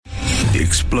The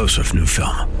explosive new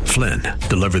film, Flynn,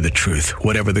 deliver the truth,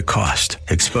 whatever the cost,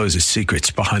 exposes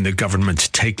secrets behind the government's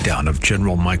takedown of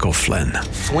General Michael Flynn.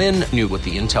 Flynn knew what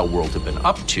the intel world had been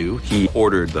up to. He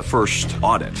ordered the first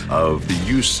audit of the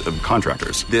use of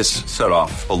contractors. This set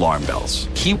off alarm bells.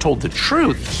 He told the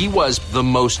truth. He was the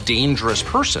most dangerous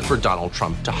person for Donald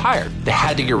Trump to hire. They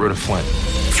had to get rid of Flynn.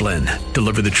 Flynn,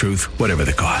 deliver the truth, whatever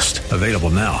the cost. Available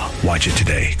now. Watch it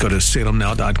today. Go to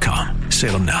salemnow.com.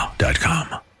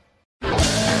 salemnow.com. Ain't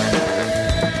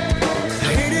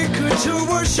it good to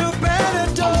worship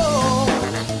and adore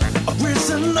a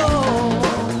risen Lord?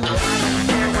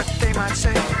 Hear what they might say.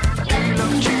 You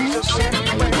love Jesus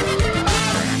anyway.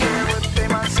 Hear what they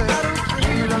might say.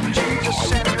 You love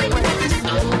Jesus anyway.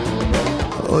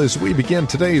 Well, as we begin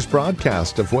today's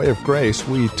broadcast of Way of Grace,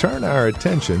 we turn our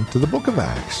attention to the book of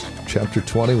Acts, chapter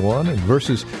 21 and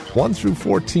verses 1 through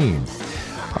 14.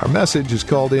 Our message is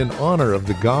called In Honor of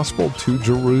the Gospel to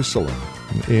Jerusalem,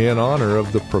 in honor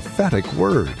of the prophetic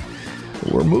word.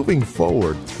 We're moving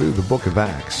forward through the book of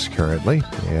Acts currently,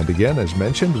 and again, as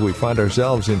mentioned, we find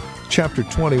ourselves in chapter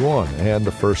 21 and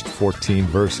the first 14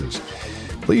 verses.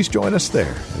 Please join us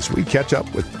there as we catch up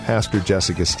with Pastor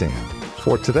Jessica Stand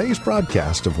for today's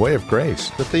broadcast of Way of Grace.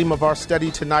 The theme of our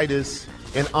study tonight is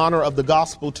In Honor of the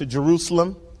Gospel to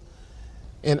Jerusalem,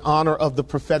 in honor of the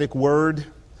prophetic word.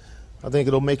 I think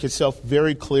it'll make itself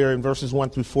very clear in verses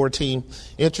 1 through 14.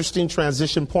 Interesting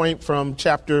transition point from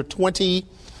chapter 20,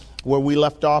 where we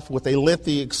left off with a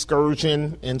lengthy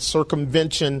excursion and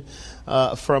circumvention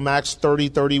from Acts 30,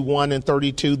 31, and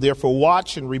 32. Therefore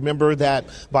watch and remember that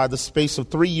by the space of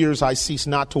 3 years I cease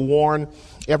not to warn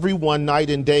everyone night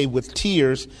and day with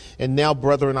tears. And now,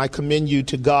 brethren, I commend you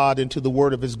to God and to the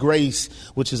word of his grace,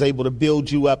 which is able to build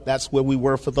you up. That's where we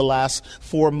were for the last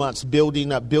 4 months,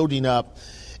 building up,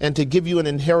 and to give you an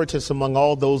inheritance among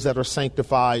all those that are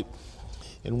sanctified.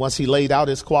 And once he laid out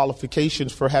his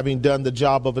qualifications for having done the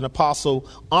job of an apostle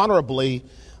honorably,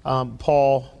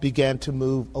 Paul began to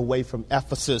move away from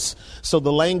Ephesus. So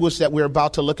the language that we're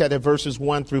about to look at verses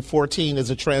 1 through 14 is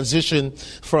a transition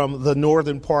from the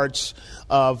northern parts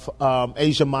of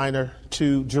Asia Minor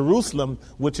to Jerusalem,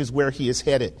 which is where he is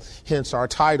headed. Hence our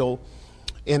title,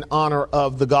 In Honor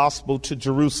of the Gospel to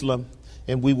Jerusalem.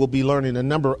 And we will be learning a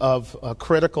number of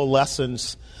critical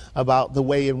lessons about the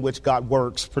way in which God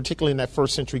works, particularly in that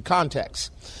first century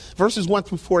context. Verses 1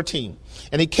 through 14.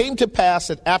 And it came to pass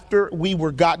that after we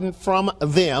were gotten from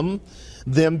them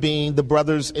being the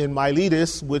brothers in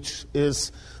Miletus, which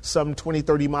is some 20,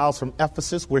 30 miles from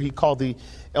Ephesus, where he called the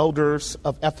elders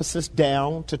of Ephesus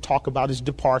down to talk about his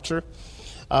departure.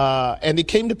 And it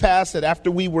came to pass that after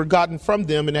we were gotten from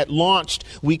them and had launched,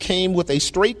 we came with a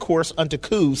straight course unto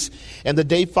Cus, and the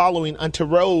day following unto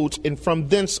Rhodes, and from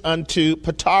thence unto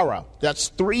Patara. That's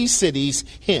 3 cities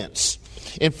hence.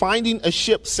 And finding a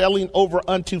ship sailing over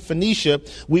unto Phoenicia,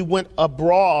 we went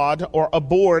abroad or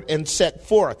aboard and set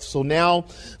forth. So now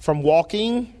from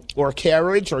walking or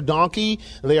carriage or donkey,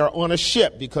 they are on a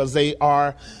ship because they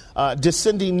are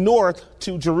descending north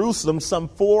to Jerusalem, some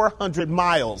 400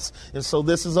 miles. And so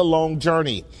this is a long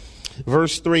journey.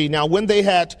 Verse 3, now when they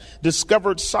had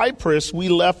discovered Cyprus, we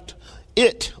left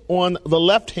it on the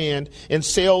left hand and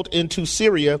sailed into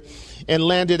Syria and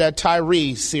landed at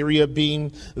Tyre, Syria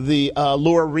being the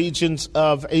lower regions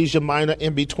of Asia Minor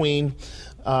in between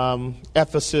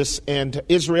Ephesus and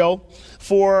Israel.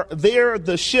 For there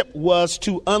the ship was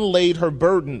to unlade her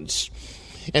burdens.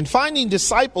 And finding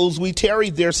disciples, we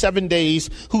tarried there 7 days,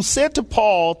 who said to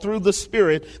Paul through the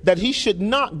Spirit that he should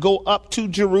not go up to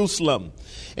Jerusalem.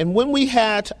 And when we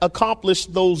had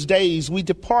accomplished those days, we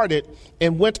departed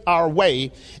and went our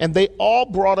way. And they all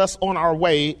brought us on our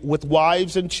way with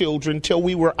wives and children till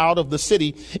we were out of the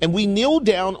city. And we kneeled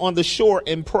down on the shore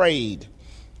and prayed.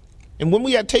 And when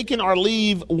we had taken our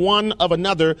leave one of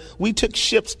another, we took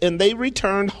ships and they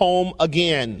returned home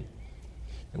again.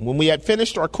 And when we had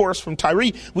finished our course from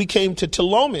Tyre, we came to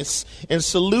Ptolemais and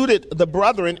saluted the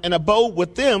brethren and abode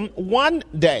with them 1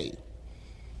 day.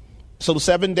 So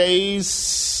 7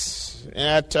 days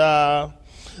at the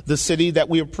city that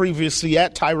we were previously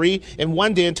at, Tyre, and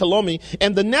 1 day in Ptolemais.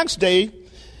 And the next day,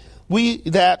 we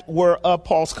that were of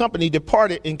Paul's company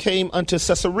departed and came unto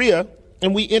Caesarea.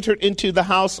 And we entered into the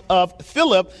house of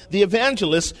Philip, the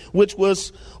evangelist, which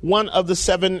was one of the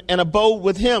 7, and abode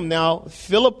with him. Now,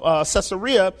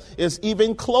 Caesarea is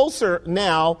even closer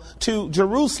now to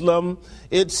Jerusalem.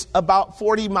 It's about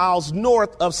 40 miles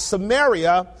north of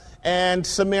Samaria, and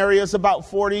Samaria is about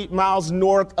 40 miles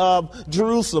north of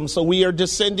Jerusalem. So we are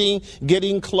descending,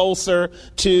 getting closer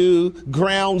to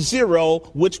ground zero,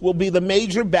 which will be the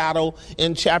major battle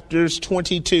in chapters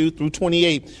 22 through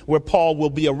 28, where Paul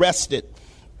will be arrested.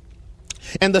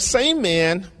 And the same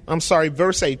man,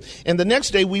 verse 8, and the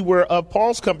next day we were of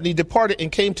Paul's company departed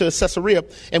and came to Caesarea,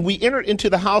 and we entered into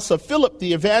the house of Philip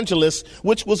the evangelist,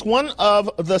 which was one of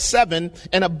the 7,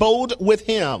 and abode with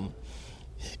him.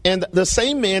 And the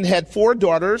same man had 4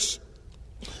 daughters,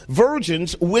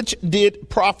 virgins, which did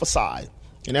prophesy.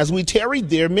 And as we tarried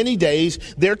there many days,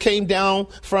 there came down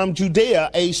from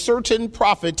Judea a certain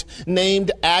prophet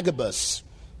named Agabus.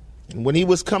 And when he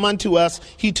was come unto us,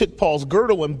 he took Paul's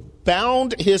girdle and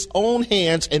bound his own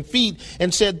hands and feet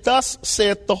and said, Thus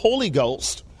saith the Holy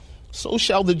Ghost, so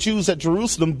shall the Jews at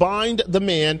Jerusalem bind the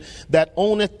man that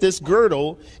owneth this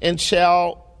girdle, and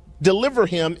shall deliver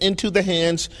him into the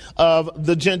hands of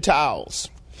the Gentiles.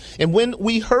 And when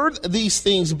we heard these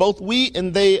things, both we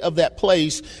and they of that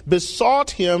place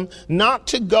besought him not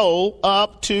to go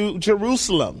up to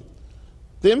Jerusalem.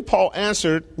 Then Paul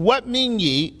answered, What mean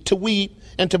ye to weep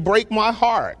and to break my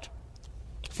heart?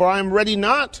 For I am ready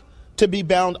not to be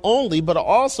bound only, but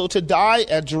also to die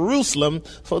at Jerusalem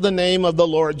for the name of the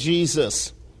Lord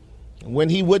Jesus. And when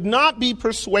he would not be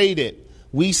persuaded,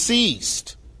 we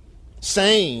ceased,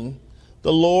 saying,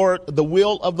 The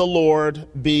will of the Lord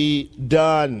be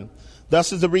done.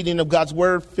 Thus is the reading of God's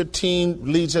word.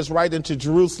 15 leads us right into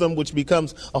Jerusalem, which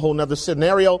becomes a whole nother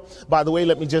scenario. By the way,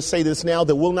 let me just say this now.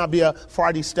 There will not be a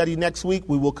Friday study next week.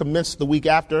 We will commence the week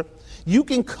after. You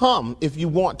can come if you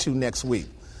want to next week,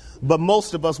 but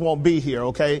most of us won't be here,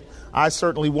 okay? I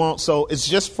certainly won't. So it's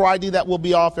just Friday that will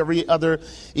be off. Every other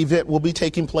event will be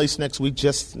taking place next week.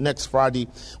 Just next Friday,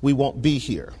 we won't be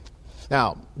here.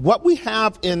 Now, what we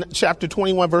have in chapter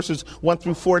 21, verses 1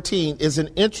 through 14 is an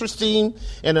interesting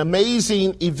and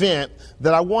amazing event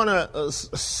that I want to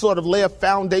sort of lay a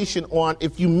foundation on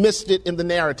if you missed it in the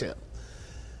narrative.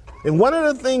 And one of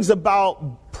the things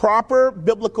about proper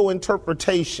biblical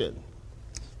interpretation,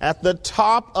 at the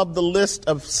top of the list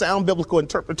of sound biblical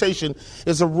interpretation,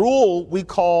 is a rule we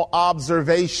call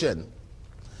observation.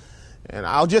 And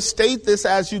I'll just state this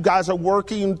as you guys are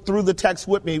working through the text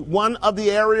with me. One of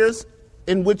the areas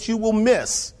in which you will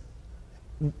miss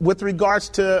with regards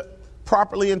to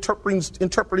properly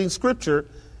interpreting Scripture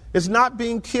is not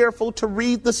being careful to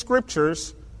read the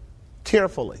Scriptures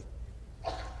carefully.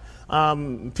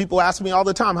 People ask me all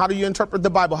the time, how do you interpret the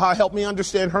Bible? How help me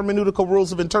understand hermeneutical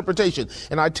rules of interpretation?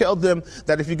 And I tell them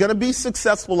that if you're going to be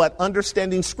successful at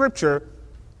understanding Scripture,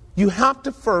 you have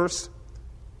to first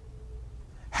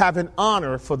have an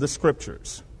honor for the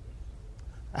Scriptures.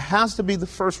 It has to be the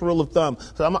first rule of thumb.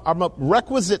 So I'm going to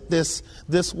requisite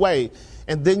this way,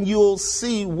 and then you'll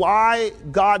see why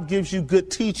God gives you good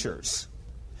teachers.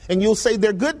 And you'll say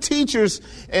they're good teachers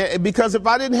because if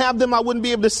I didn't have them, I wouldn't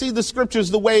be able to see the Scriptures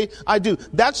the way I do.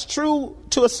 That's true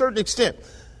to a certain extent.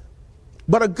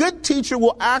 But a good teacher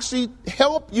will actually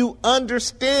help you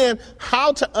understand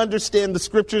how to understand the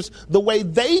Scriptures the way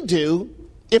they do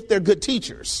if they're good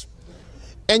teachers.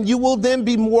 And you will then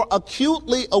be more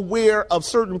acutely aware of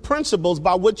certain principles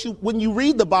by which when you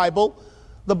read the Bible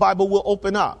will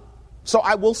open up. So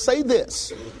I will say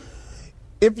this.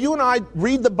 If you and I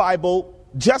read the Bible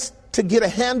just to get a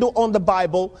handle on the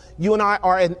Bible, you and I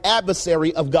are an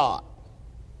adversary of God.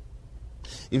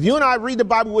 If you and I read the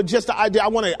Bible with just the idea, I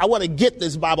want to get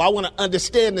this Bible, I want to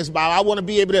understand this Bible, I want to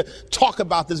be able to talk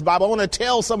about this Bible, I want to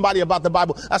tell somebody about the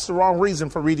Bible, that's the wrong reason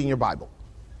for reading your Bible.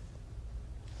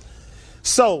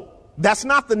 So that's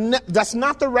not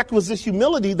the requisite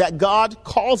humility that God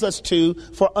calls us to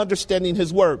for understanding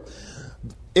his word.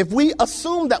 If we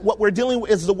assume that what we're dealing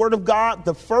with is the word of God,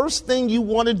 the first thing you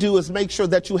want to do is make sure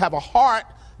that you have a heart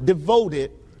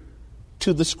devoted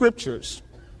to the Scriptures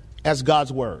as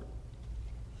God's word.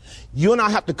 You and I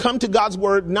have to come to God's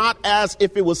word not as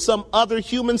if it was some other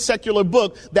human secular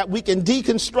book that we can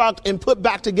deconstruct and put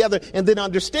back together and then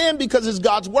understand because it's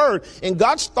God's word. And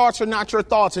God's thoughts are not your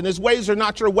thoughts and his ways are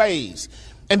not your ways.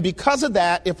 And because of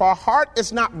that, if our heart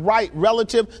is not right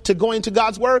relative to going to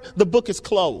God's word, the book is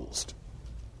closed.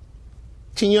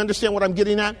 Can you understand what I'm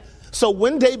getting at? So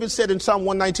when David said in Psalm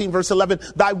 119, verse 11,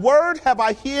 thy word have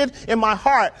I hid in my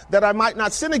heart that I might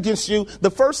not sin against you,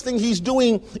 the first thing he's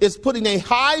doing is putting a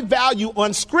high value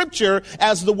on Scripture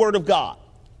as the word of God.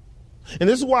 And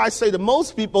this is why I say to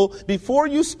most people, before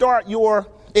you start your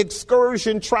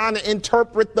excursion trying to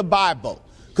interpret the Bible,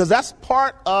 because that's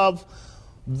part of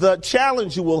the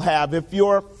challenge you will have. If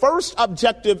your first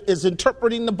objective is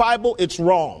interpreting the Bible, it's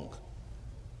wrong.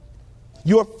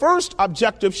 Your first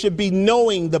objective should be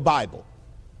knowing the Bible,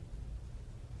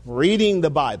 reading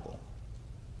the Bible,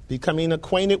 becoming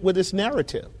acquainted with its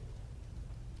narrative,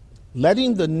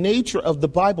 letting the nature of the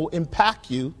Bible impact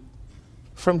you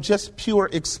from just pure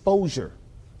exposure.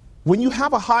 When you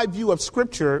have a high view of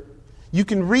Scripture, You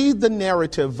can read the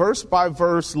narrative verse by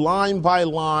verse, line by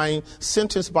line,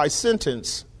 sentence by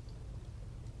sentence.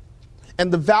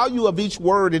 And the value of each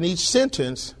word in each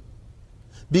sentence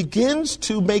begins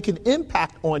to make an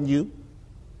impact on you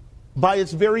by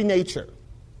its very nature.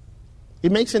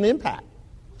 It makes an impact.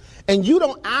 And you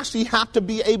don't actually have to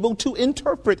be able to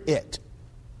interpret it.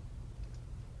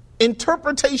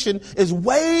 Interpretation is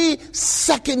way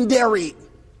secondary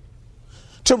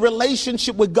to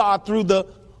relationship with God through the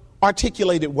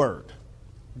articulated word.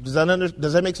 Does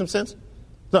that make some sense?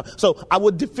 No. So I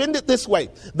would defend it this way.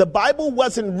 The Bible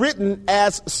wasn't written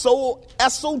as so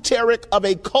esoteric of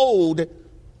a code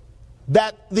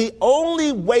that the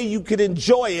only way you could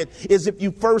enjoy it is if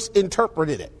you first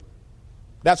interpreted it.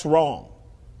 That's wrong.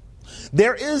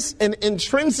 There is an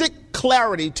intrinsic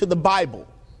clarity to the Bible,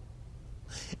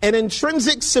 an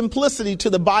intrinsic simplicity to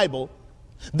the Bible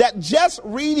that just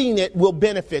reading it will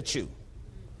benefit you.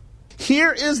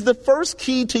 Here is the first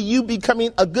key to you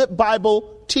becoming a good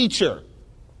Bible teacher.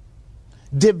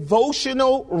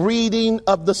 Devotional reading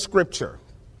of the scripture.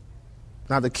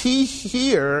 Now, the key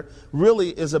here really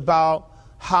is about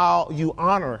how you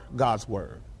honor God's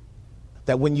word.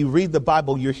 That when you read the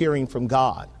Bible, you're hearing from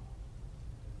God.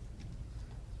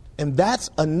 And that's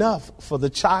enough for the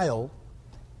child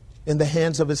in the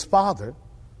hands of his father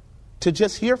to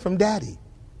just hear from daddy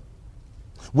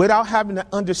without having to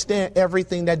understand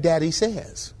everything that daddy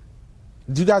says.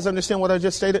 Do you guys understand what I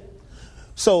just stated?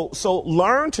 So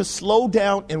learn to slow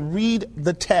down and read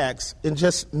the text and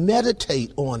just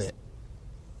meditate on it.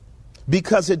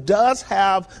 Because it does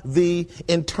have the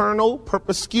internal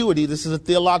perspicuity. This is a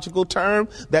theological term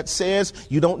that says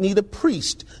you don't need a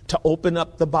priest to open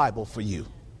up the Bible for you.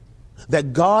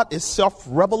 That God is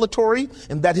self-revelatory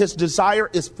and that his desire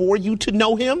is for you to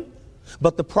know him.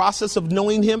 But the process of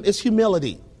knowing him is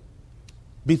humility.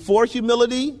 Before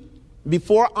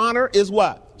honor is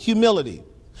what? Humility.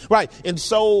 Right. And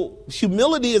so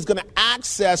humility is going to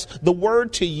access the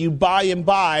word to you by and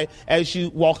by as you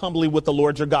walk humbly with the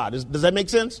Lord your God. Does that make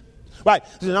sense? Right.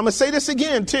 And I'm going to say this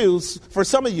again, too, for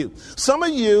some of you. Some of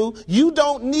you, you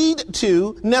don't need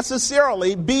to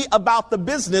necessarily be about the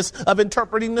business of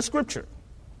interpreting the scripture.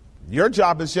 Your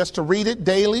job is just to read it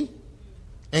daily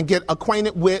and get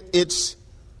acquainted with its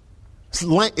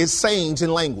sayings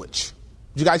and language.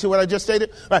 Did you guys hear what I just stated?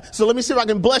 All right, so let me see if I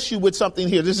can bless you with something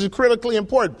here. This is critically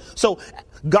important. So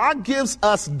God gives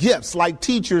us gifts like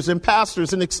teachers and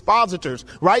pastors and expositors,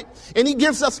 right? And he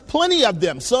gives us plenty of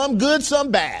them, some good,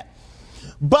 some bad.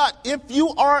 But if you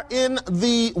are in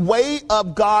the way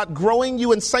of God growing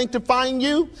you and sanctifying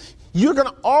you, you're going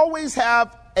to always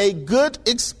have a good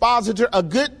expositor, a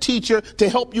good teacher to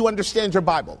help you understand your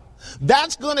Bible.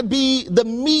 That's going to be the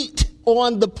meat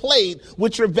on the plate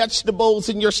with your vegetables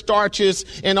and your starches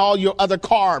and all your other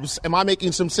carbs. Am I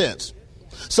making some sense?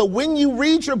 So when you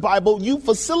read your Bible, you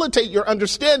facilitate your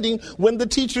understanding when the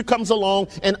teacher comes along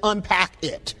and unpack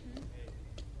it.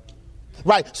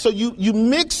 Right. So you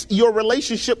mix your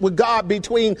relationship with God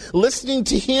between listening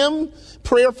to him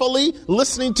prayerfully,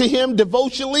 listening to him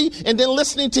devotionally, and then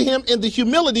listening to him in the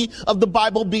humility of the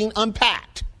Bible being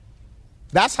unpacked.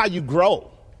 That's how you grow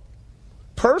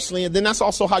personally, and then that's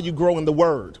also how you grow in the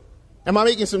word. Am I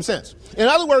making some sense? In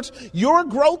other words, your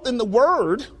growth in the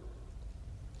word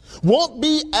won't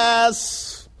be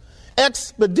as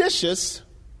expeditious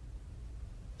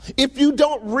if you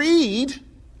don't read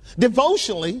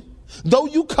devotionally, though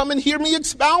you come and hear me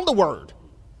expound the word.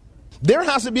 There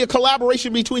has to be a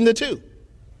collaboration between the two.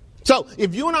 So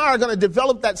if you and I are going to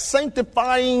develop that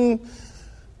sanctifying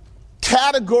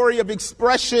category of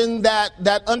expression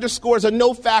that underscores a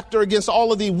no factor against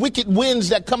all of the wicked winds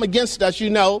that come against us,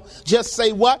 just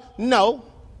say what? No.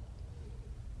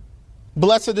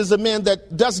 Blessed is the man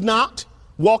that does not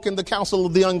walk in the counsel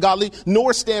of the ungodly,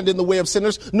 nor stand in the way of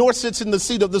sinners, nor sits in the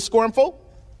seat of the scornful.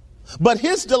 But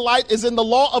his delight is in the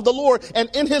law of the Lord,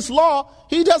 and in his law,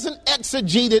 he doesn't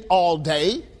exegete it all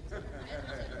day.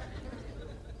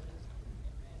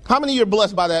 How many of you are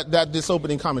blessed by this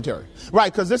opening commentary?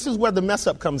 Right, because this is where the mess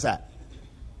up comes at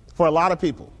for a lot of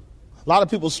people. A lot of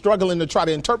people struggling to try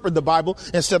to interpret the Bible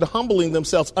instead of humbling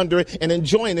themselves under it and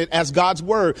enjoying it as God's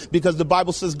word, because the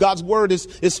Bible says God's word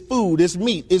is food, is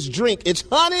meat, is drink, it's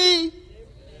honey.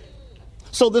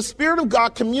 So the Spirit of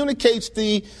God communicates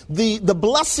the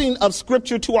blessing of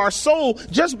Scripture to our soul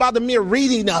just by the mere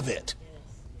reading of it.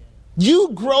 You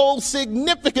grow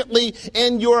significantly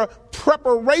in your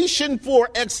preparation for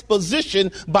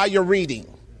exposition by your reading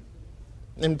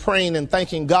and praying and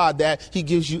thanking God that he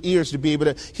gives you ears to be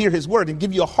able to hear his word and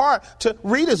give you a heart to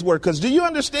read his word. Because do you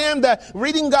understand that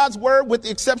reading God's word, with the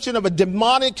exception of a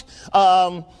demonic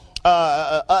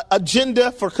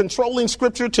agenda for controlling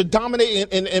Scripture to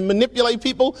dominate and manipulate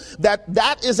people,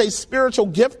 that is a spiritual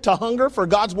gift. To hunger for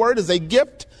God's word is a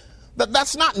gift.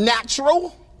 That's not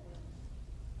natural.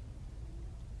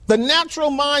 The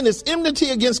natural mind is enmity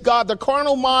against God. The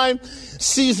carnal mind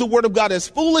sees the word of God as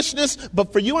foolishness.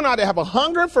 But for you and I to have a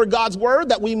hunger for God's word,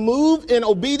 that we move in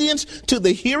obedience to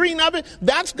the hearing of it,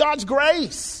 that's God's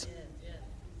grace.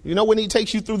 You know, when he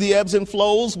takes you through the ebbs and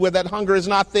flows where that hunger is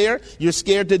not there, you're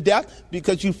scared to death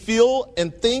because you feel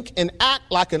and think and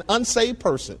act like an unsaved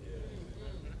person.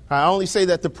 I only say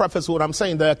that to preface what I'm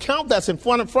saying. The account that's in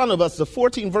front of us, the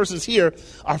 14 verses here,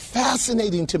 are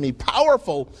fascinating to me,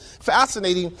 powerful,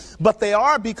 fascinating, but they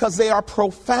are because they are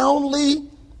profoundly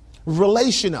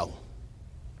relational.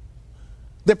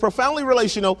 They're profoundly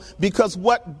relational because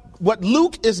what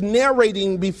Luke is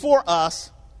narrating before us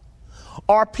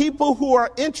are people who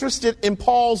are interested in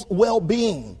Paul's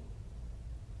well-being.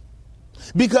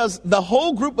 Because the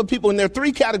whole group of people, and there are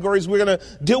three categories, we're going to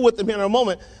deal with them here in a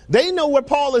moment, they know where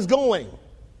Paul is going.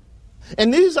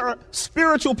 And these are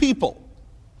spiritual people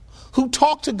who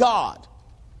talk to God.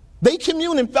 They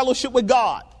commune in fellowship with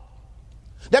God.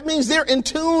 That means they're in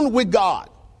tune with God.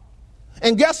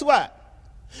 And guess what?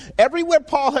 Everywhere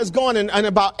Paul has gone in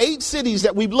about 8 cities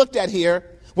that we've looked at here,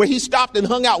 where he stopped and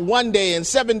hung out one day and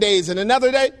 7 days and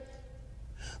another day,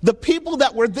 the people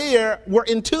that were there were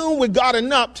in tune with God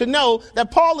enough to know that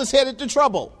Paul is headed to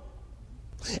trouble.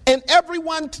 And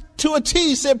everyone to a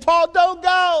T said, Paul, don't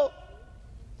go.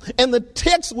 And the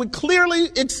text would clearly,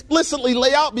 explicitly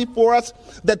lay out before us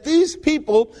that these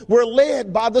people were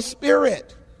led by the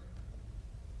Spirit.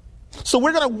 So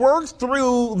we're going to work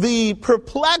through the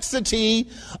perplexity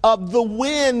of the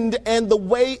wind and the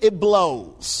way it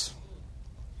blows.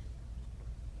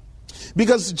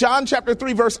 Because John chapter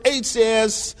 3 verse 8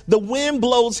 says, the wind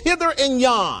blows hither and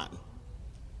yon.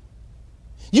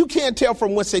 You can't tell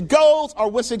from whence it goes or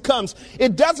whence it comes.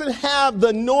 It doesn't have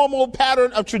the normal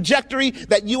pattern of trajectory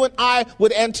that you and I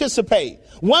would anticipate.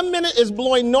 1 minute is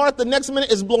blowing north, the next minute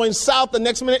is blowing south, the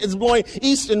next minute is blowing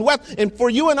east and west. And for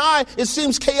you and I, it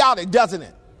seems chaotic, doesn't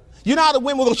it? You know how the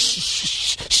wind will go shh,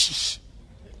 shh, shh, shh.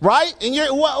 Right? And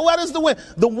what is the wind?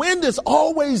 The wind is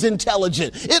always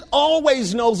intelligent. It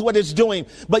always knows what it's doing.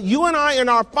 But you and I in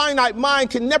our finite mind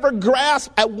can never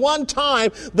grasp at one time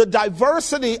the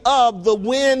diversity of the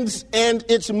winds and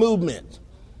its movement.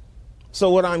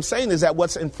 So what I'm saying is that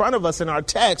what's in front of us in our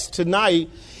text tonight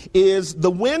is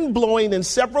the wind blowing in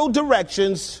several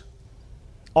directions,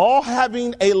 all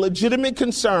having a legitimate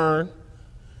concern,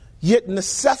 yet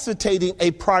necessitating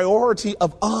a priority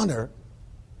of honor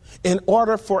in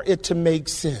order for it to make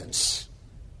sense.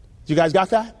 You guys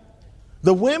got that?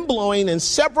 The wind blowing in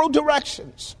several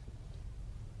directions,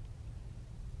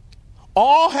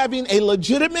 all having a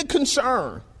legitimate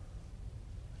concern,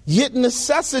 yet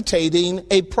necessitating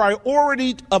a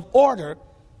priority of order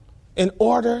in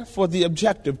order for the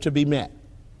objective to be met.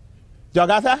 Y'all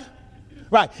got that?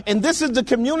 Right. And this is the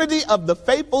community of the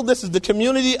faithful. This is the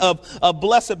community of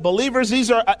blessed believers.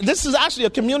 This is actually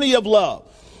a community of love.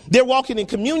 They're walking in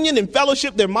communion and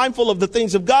fellowship. They're mindful of the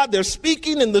things of God. They're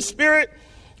speaking in the Spirit,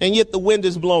 and yet the wind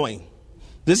is blowing.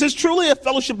 This is truly a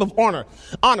fellowship of honor.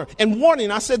 And warning,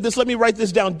 I said this, let me write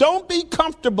this down. Don't be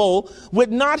comfortable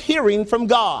with not hearing from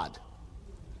God.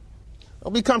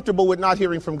 Don't be comfortable with not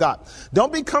hearing from God.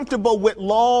 Don't be comfortable with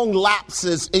long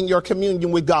lapses in your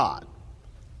communion with God.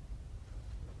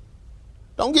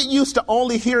 Don't get used to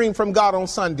only hearing from God on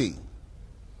Sunday.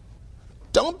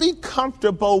 Don't be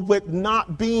comfortable with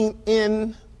not being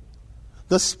in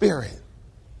the Spirit.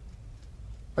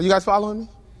 Are you guys following me?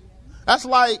 That's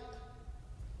like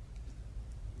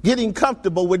getting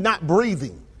comfortable with not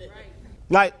breathing.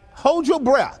 Like, hold your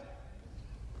breath.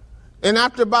 And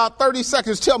after about 30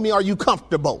 seconds, tell me, are you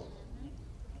comfortable?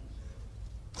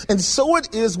 And so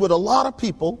it is with a lot of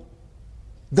people.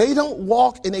 They don't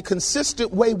walk in a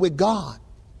consistent way with God.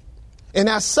 And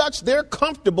as such, they're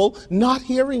comfortable not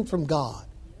hearing from God.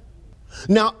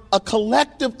 Now, a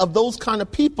collective of those kind of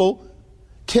people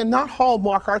cannot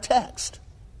hallmark our text.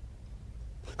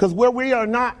 Because where we are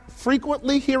not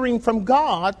frequently hearing from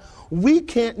God, we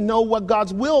can't know what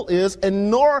God's will is, and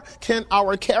nor can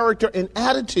our character and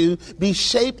attitude be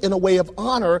shaped in a way of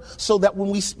honor so that when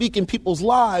we speak in people's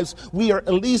lives, we are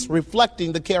at least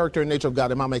reflecting the character and nature of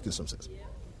God. Am I making some sense?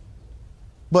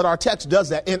 But our text does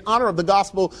that in honor of the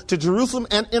gospel to Jerusalem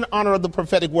and in honor of the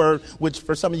prophetic word, which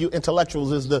for some of you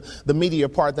intellectuals is the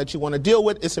meatier part that you want to deal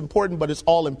with. It's important, but it's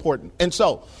all important. And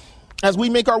so As we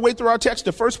make our way through our text,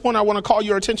 the first point I want to call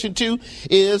your attention to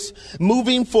is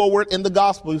moving forward in the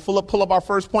gospel. We pull up our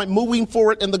first point, moving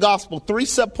forward in the gospel. 3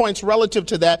 sub-points relative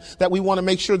to that we want to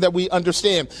make sure that we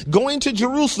understand. Going to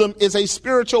Jerusalem is a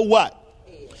spiritual what?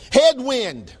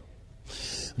 Headwind.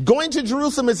 Going to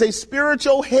Jerusalem is a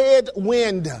spiritual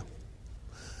headwind.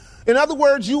 In other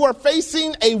words, you are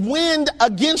facing a wind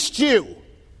against you.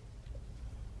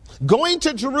 Going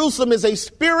to Jerusalem is a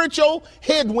spiritual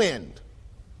headwind.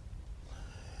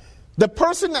 The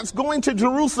person that's going to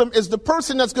Jerusalem is the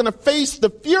person that's going to face the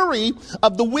fury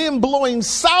of the wind blowing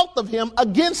south of him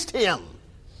against him.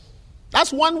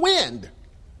 That's one wind.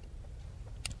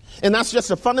 And that's just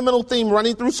a fundamental theme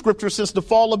running through Scripture since the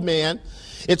fall of man.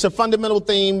 It's a fundamental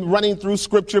theme running through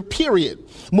Scripture, period.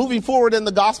 Moving forward in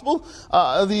the gospel,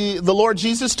 the Lord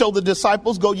Jesus told the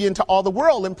disciples, go ye into all the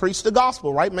world and preach the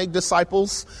gospel, right? Make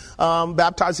disciples,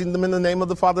 baptizing them in the name of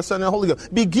the Father, Son, and Holy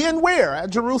Ghost. Begin where?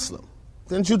 At Jerusalem.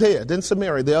 Then Judea, then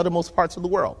Samaria, the uttermost parts of the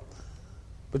world.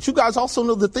 But you guys also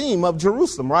know the theme of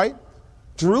Jerusalem, right?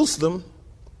 Jerusalem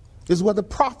is where the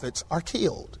prophets are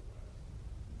killed.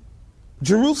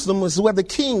 Jerusalem is where the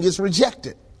king is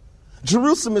rejected.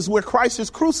 Jerusalem is where Christ is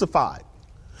crucified.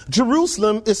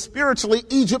 Jerusalem is spiritually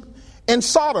Egypt and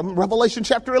Sodom, Revelation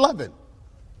chapter 11.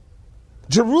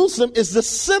 Jerusalem is the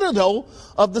citadel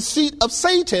of the seat of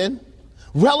Satan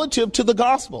relative to the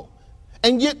gospel.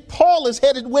 And yet Paul is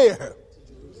headed where?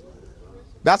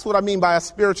 That's what I mean by a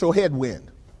spiritual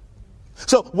headwind.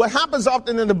 So what happens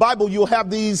often in the Bible, you'll have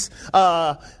these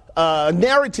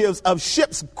narratives of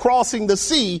ships crossing the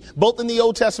sea, both in the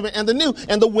Old Testament and the New,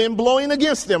 and the wind blowing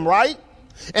against them, right?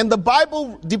 And the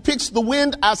Bible depicts the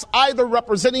wind as either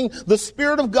representing the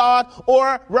Spirit of God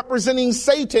or representing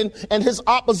Satan and his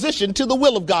opposition to the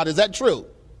will of God. Is that true?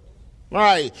 All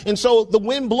right. And so the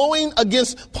wind blowing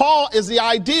against Paul is the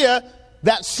idea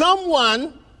that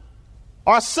someone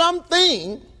or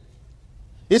something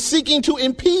is seeking to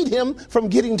impede him from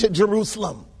getting to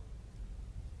Jerusalem.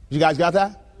 You guys got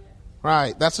that?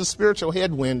 Right. That's a spiritual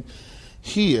headwind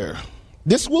here.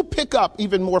 This will pick up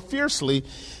even more fiercely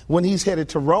when he's headed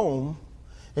to Rome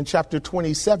in chapter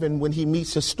 27, when he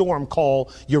meets a storm called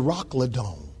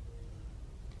Euroclydon.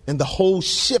 And the whole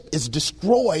ship is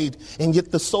destroyed, and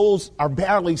yet the souls are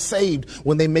barely saved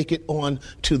when they make it on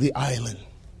to the island.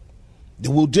 It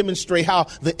will demonstrate how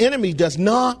the enemy does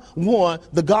not want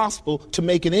the gospel to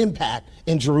make an impact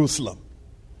in Jerusalem.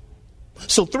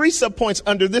 So 3 subpoints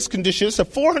under this condition. It's a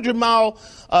 400-mile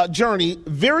journey,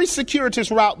 very circuitous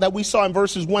route that we saw in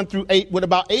verses 1 through 8 with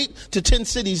about 8 to 10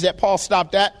 cities that Paul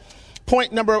stopped at.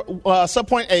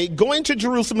 Subpoint A, going to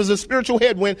Jerusalem is a spiritual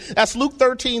headwind. That's Luke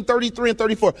 13, 33 and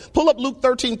 34. Pull up Luke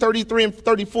 13, 33 and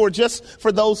 34 just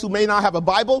for those who may not have a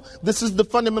Bible. This is the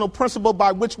fundamental principle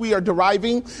by which we are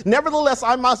deriving. Nevertheless,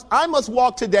 I must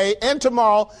walk today and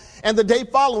tomorrow and the day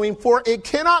following, for it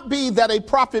cannot be that a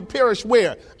prophet perish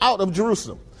where? Out of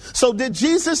Jerusalem. So did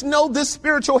Jesus know this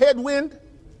spiritual headwind?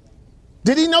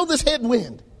 Did he know this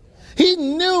headwind? He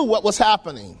knew what was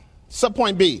happening.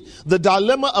 Subpoint B, the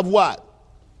dilemma of what?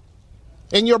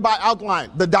 In your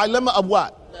outline, the dilemma of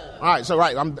what? All right, so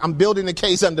I'm building the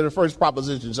case under the first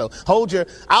proposition. So hold your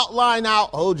outline out,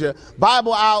 hold your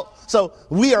Bible out. So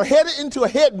we are headed into a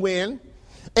headwind,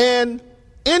 and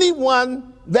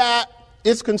anyone that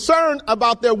is concerned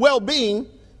about their well-being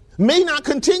may not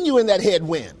continue in that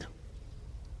headwind.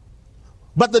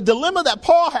 But the dilemma that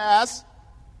Paul has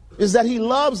is that he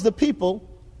loves the people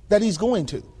that he's going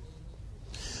to.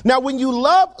 Now, when you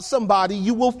love somebody,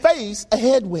 you will face a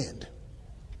headwind.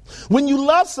 When you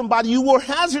love somebody, you will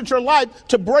hazard your life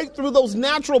to break through those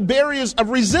natural barriers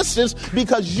of resistance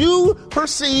because you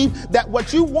perceive that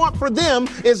what you want for them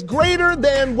is greater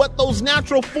than what those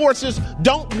natural forces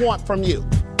don't want from you.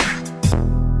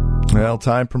 Well,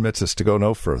 time permits us to go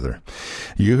no further.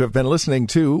 You have been listening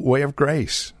to Way of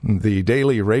Grace, the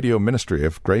daily radio ministry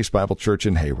of Grace Bible Church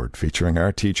in Hayward, featuring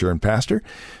our teacher and pastor,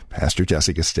 Pastor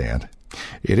Jessica Stand.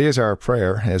 It is our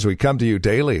prayer as we come to you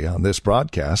daily on this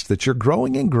broadcast that you're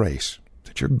growing in grace,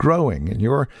 that you're growing in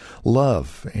your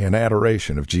love and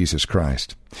adoration of Jesus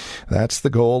Christ. That's the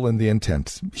goal and the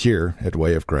intent here at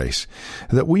Way of Grace,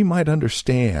 that we might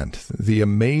understand the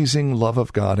amazing love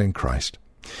of God in Christ.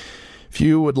 If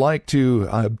you would like to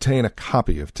obtain a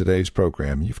copy of today's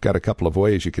program, you've got a couple of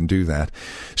ways you can do that.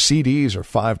 CDs are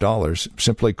 $5.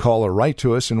 Simply call or write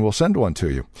to us and we'll send one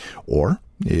to you. Or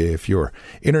if you're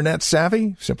internet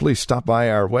savvy, simply stop by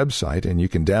our website and you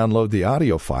can download the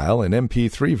audio file in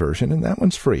MP3 version, and that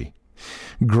one's free.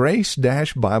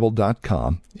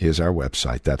 Grace-Bible.com is our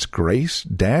website. That's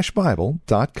grace-bible.com.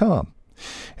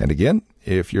 And again,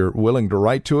 If you're willing to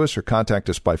write to us or contact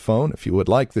us by phone, if you would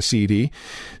like the CD,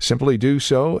 simply do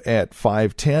so at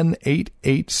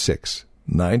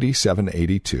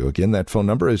 510-886-9782. Again, that phone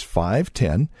number is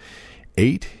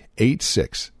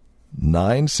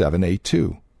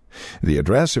 510-886-9782. The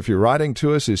address, if you're writing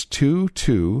to us, is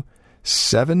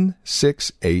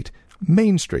 22768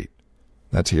 Main Street.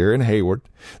 That's here in Hayward.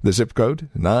 The zip code,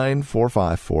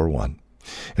 94541.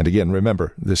 And again,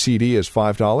 remember, the CD is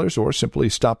 $5, or simply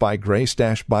stop by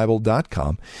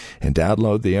grace-bible.com and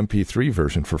download the MP3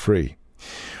 version for free.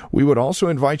 We would also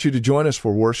invite you to join us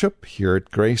for worship here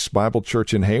at Grace Bible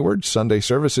Church in Hayward. Sunday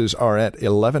services are at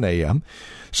 11 a.m.,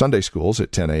 Sunday schools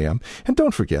at 10 a.m. And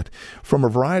don't forget, from a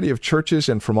variety of churches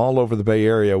and from all over the Bay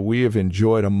Area, we have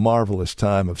enjoyed a marvelous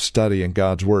time of study in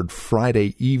God's Word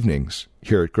Friday evenings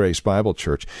here at Grace Bible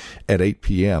Church at 8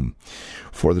 p.m.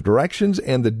 For the directions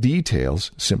and the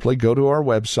details, simply go to our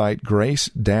website,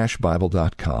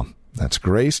 grace-bible.com. That's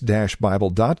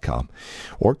grace-bible.com,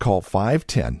 or call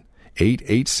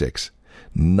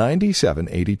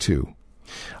 510-886-9782.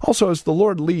 Also, as the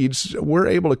Lord leads, we're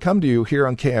able to come to you here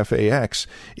on KFAX,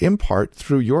 in part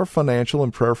through your financial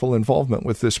and prayerful involvement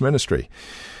with this ministry.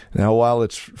 Now, while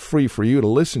it's free for you to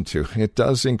listen to, it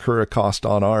does incur a cost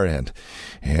on our end,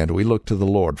 and we look to the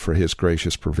Lord for His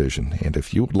gracious provision. And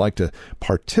if you would like to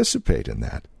participate in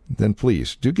that, then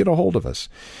please do get a hold of us.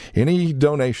 Any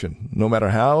donation, no matter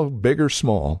how big or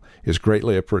small, is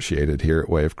greatly appreciated here at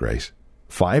Way of Grace.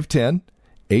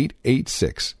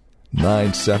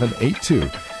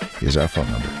 510-886-9782 is our phone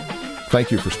number.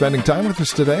 Thank you for spending time with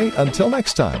us today. Until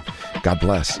next time, God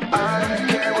bless. I don't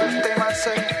care what they might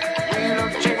say. We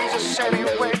love Jesus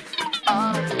anyway.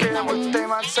 I don't care what they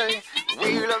might say.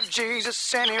 We love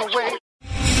Jesus anyway.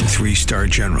 3-star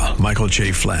General Michael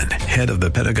J. Flynn, head of the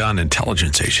Pentagon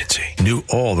Intelligence Agency, knew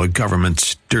all the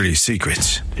government's dirty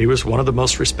secrets. He was one of the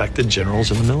most respected generals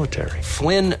in the military.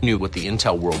 Flynn knew what the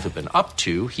intel world had been up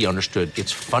to. He understood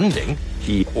its funding.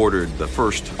 He ordered the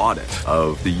first audit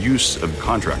of the use of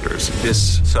contractors.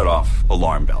 This set off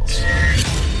alarm bells.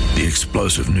 The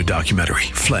explosive new documentary,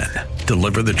 Flynn,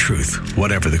 Deliver the Truth,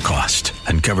 Whatever the Cost,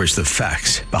 uncovers the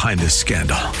facts behind this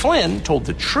scandal. Flynn told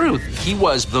the truth. He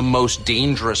was the most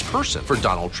dangerous person for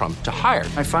Donald Trump to hire.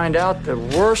 I find out the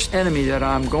worst enemy that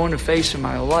I'm going to face in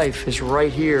my life is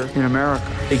right here in America.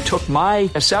 They took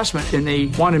my assessment and they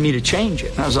wanted me to change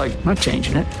it. And I was like, I'm not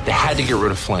changing it. They had to get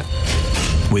rid of Flynn.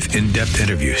 With in-depth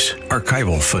interviews,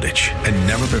 archival footage, and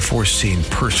never-before-seen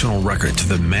personal records of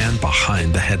the man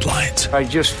behind the headlines. I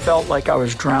just felt like I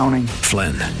was drowning.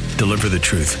 Flynn, Deliver the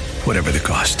Truth, Whatever the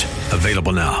Cost.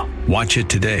 Available now. Watch it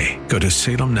today. Go to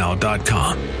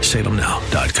salemnow.com.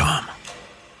 salemnow.com.